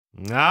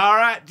All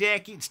right,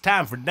 Jackie, it's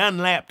time for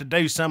Dunlap to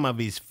do some of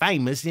his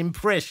famous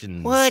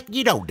impressions. What?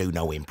 You don't do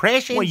no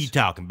impressions. What are you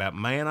talking about,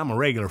 man? I'm a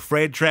regular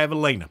Fred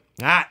Travelina.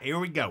 All right, here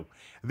we go.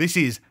 This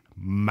is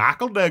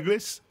Michael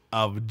Douglas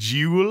of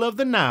Jewel of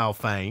the Nile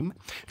fame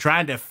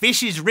trying to fish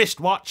his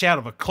wristwatch out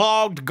of a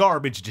clogged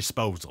garbage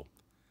disposal.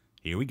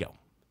 Here we go.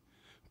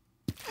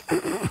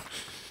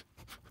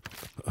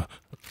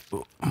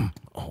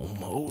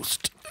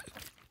 Almost.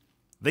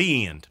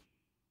 The end.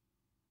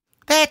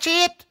 That's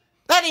it?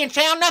 That didn't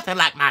sound nothing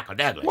like Michael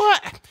Douglas.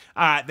 What?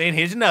 All right, then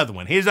here's another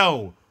one. Here's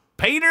old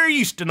Peter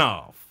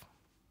Ustinov.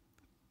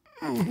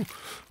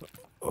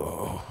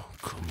 Oh,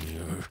 come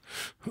here.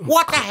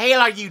 What the hell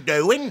are you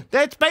doing?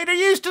 That's Peter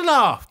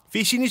Ustinov,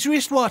 fishing his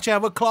wristwatch out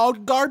of a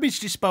clogged garbage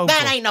disposal.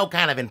 That ain't no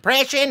kind of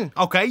impression.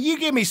 Okay, you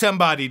give me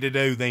somebody to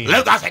do then.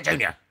 Lou Gossett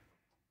Jr.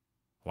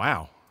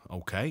 Wow,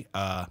 okay.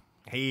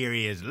 Here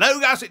is Lou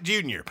Gossett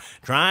Jr.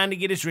 trying to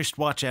get his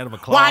wristwatch out of a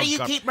clogged Why do you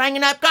keep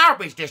bringing up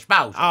garbage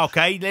disposal?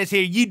 Okay, let's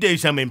hear you do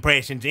some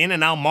impressions in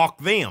and I'll mock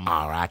them.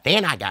 All right,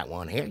 then. I got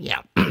one here,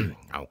 yeah.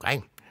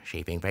 Okay, see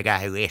if you can figure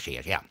out who this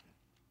is, yeah.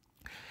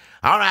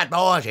 All right,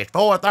 boys, it's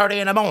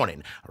 4:30 in the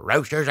morning.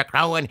 Roosters are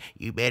crowing.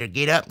 You better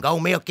get up and go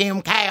milk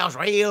them cows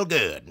real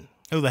good.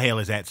 Who the hell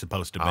is that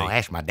supposed to be? Oh,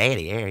 that's my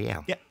daddy there,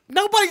 yeah. Yeah,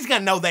 nobody's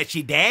gonna know that's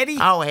your daddy.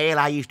 Oh, hell,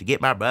 I used to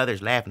get my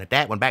brothers laughing at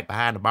that one back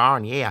behind the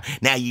barn, yeah.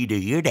 Now you do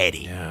your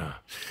daddy. Yeah.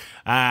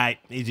 All right,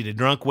 is it a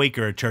drunk week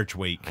or a church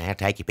week? I'll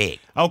take your pick.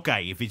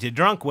 Okay, if it's a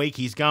drunk week,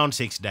 he's gone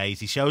 6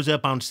 days. He shows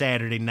up on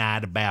Saturday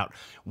night about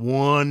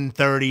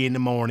 1:30 in the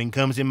morning,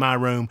 comes in my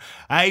room.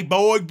 Hey,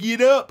 boy,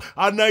 get up.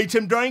 I need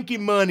some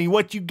drinking money.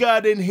 What you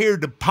got in here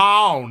to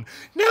pawn?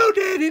 No,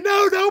 Daddy,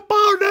 no, don't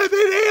pawn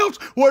nothing else.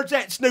 Where's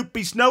that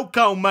Snoopy snow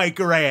cone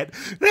maker at?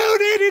 No,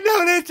 Daddy,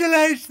 no, that's the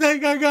last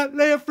thing I got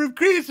left from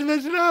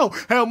Christmas. No,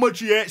 how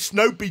much of that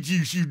Snoopy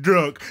juice you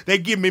drunk? They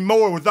give me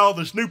more with all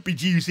the Snoopy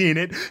juice in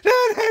it.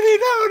 No, Daddy,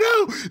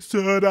 no.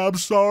 Son, I'm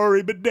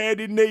sorry, but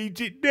Daddy needs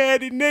it.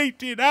 Daddy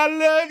needs it. I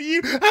love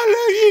you. I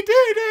love you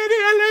too, Daddy.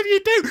 I love you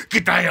too.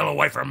 Get the hell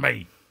away from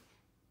me.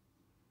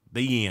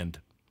 The end.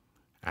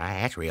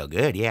 That's real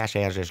good. Yeah,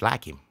 sounds just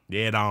like him.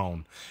 Dead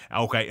on.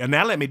 Okay, and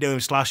now let me do him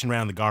sloshing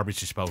around the garbage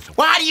disposal.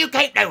 Why do you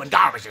keep doing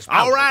garbage disposal?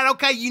 All right,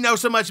 okay, you know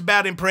so much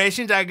about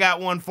impressions. I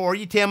got one for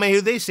you. Tell me who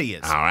this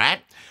is. All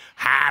right.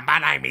 Hi, my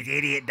name is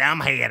Idiot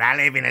Dumbhead. I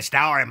live in a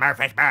store in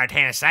Murfreesboro,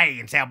 Tennessee,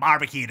 and sell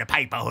barbecue to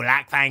people who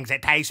like things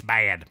that taste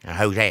bad.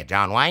 Who's that,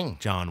 John Wayne?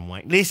 John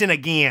Wayne. Listen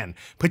again.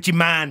 Put your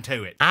mind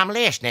to it. I'm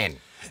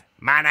listening.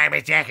 My name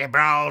is Jackie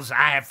Brawls.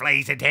 I have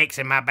fleas and ticks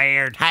in my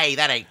beard. Hey,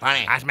 that ain't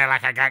funny. I smell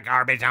like I got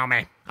garbage on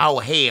me. Oh,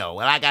 hell.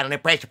 Well, I got an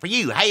impression for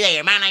you. Hey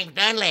there, my name's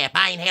Dunlap.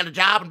 I ain't held a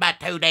job in about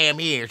 2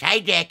 damn years. Hey,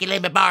 Jackie,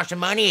 let me borrow some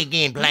money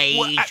again,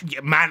 please.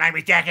 My name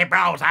is Jackie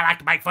Brawls. I like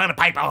to make fun of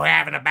people who are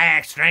having a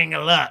bad string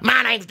of luck.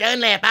 My name's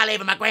Dunlap. I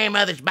live in my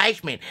grandmother's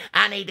basement.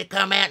 I need to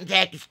come out in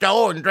Jackie's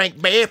store and drink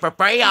beer for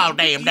free all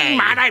damn day.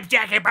 My name's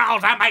Jackie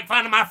Brawls. I make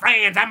fun of my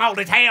friends. I'm old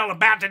as hell,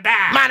 about to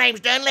die. My name's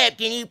Dunlap.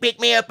 Can you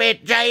pick me up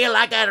at jail?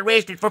 I got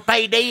arrested for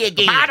payday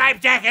again. My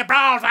name's Jackie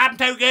Brawls. I'm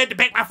too good to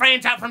pick my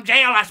friends up from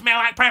jail. I smell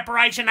like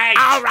preparation eggs.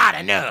 All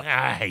right, enough.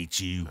 I hate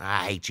you.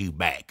 I hate you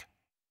back.